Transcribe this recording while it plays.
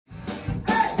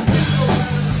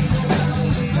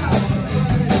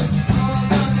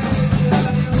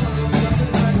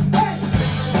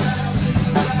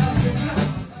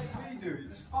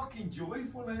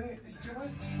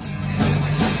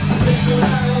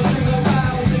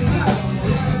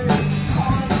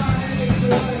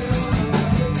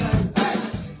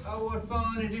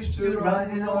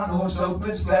riding in a one-horse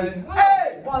open sleigh.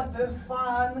 Hey! What the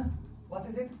fun! What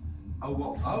is it? Oh,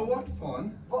 what fun! Oh, what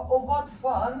fun! What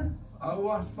fun! Oh,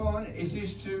 what fun it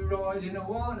is to ride in a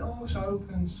one-horse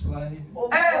open sleigh. Oh,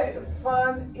 Hey! what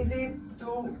fun is it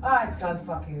to... I can't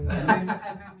fucking...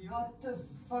 What the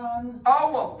fun!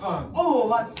 Oh, what fun! Oh,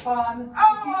 what fun!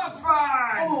 Oh, what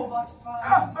fun! Oh, what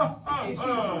fun! It is to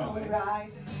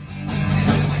ride.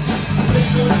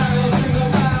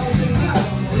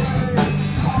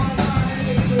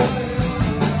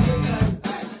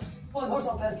 One horse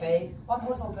open sleigh, one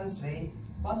horse open sleigh,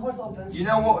 one horse open sleigh. You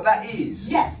know what that is?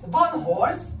 Yes, one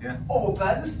horse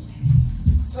opens.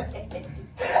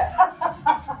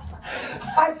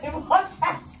 I mean, what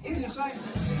has it like?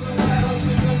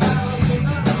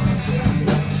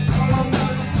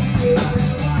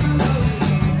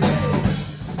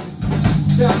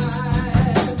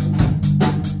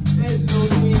 There's no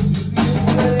need to be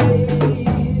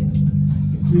afraid.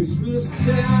 Christmas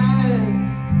time.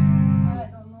 I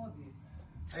don't know this.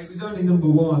 It was only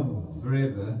 #1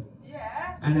 forever,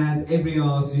 Yeah. and had every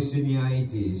artist in the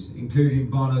 80s, including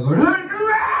Bono, going, "Hit the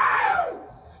ground!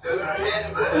 Hit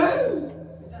the ground!"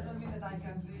 It doesn't mean that I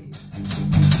can play.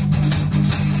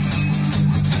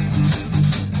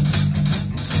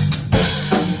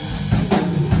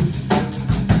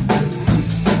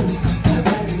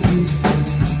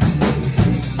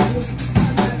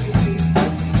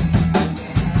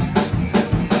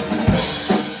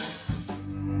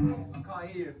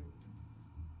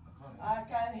 I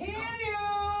can hear you!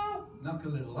 Knock a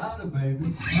little louder,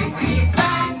 baby.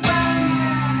 Bang,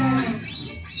 bang!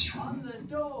 On the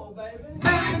door, baby.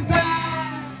 Bang,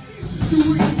 bang!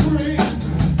 Sweet dream,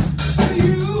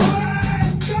 you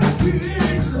and the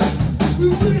king. We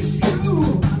wish you a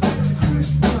Merry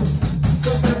Christmas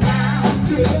from around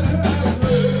the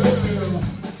world.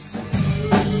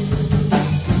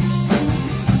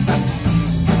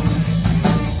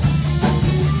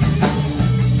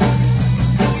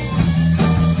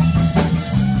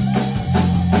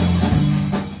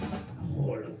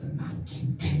 Hall of the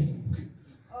Mountain King.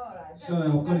 Alright. So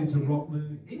I've got into rock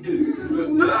mood.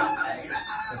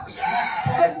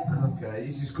 Okay,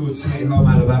 this is called Sweet Home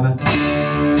Alabama.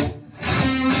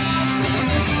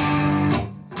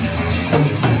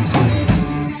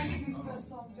 Next Christmas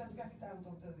song, just get it out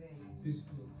of the way.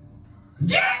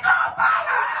 Jingle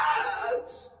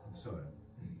balls! Sorry.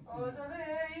 All the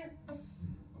way. What are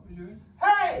we doing?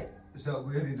 Hey! So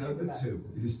we only done the two.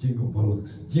 It's Jingle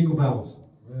Bollocks. Jingle bells.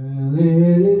 Well,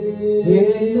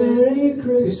 Merry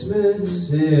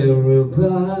Christmas,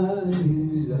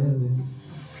 everybody's having.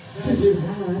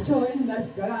 Caracho in that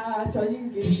caracho in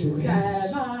Gishu,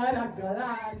 Caracho.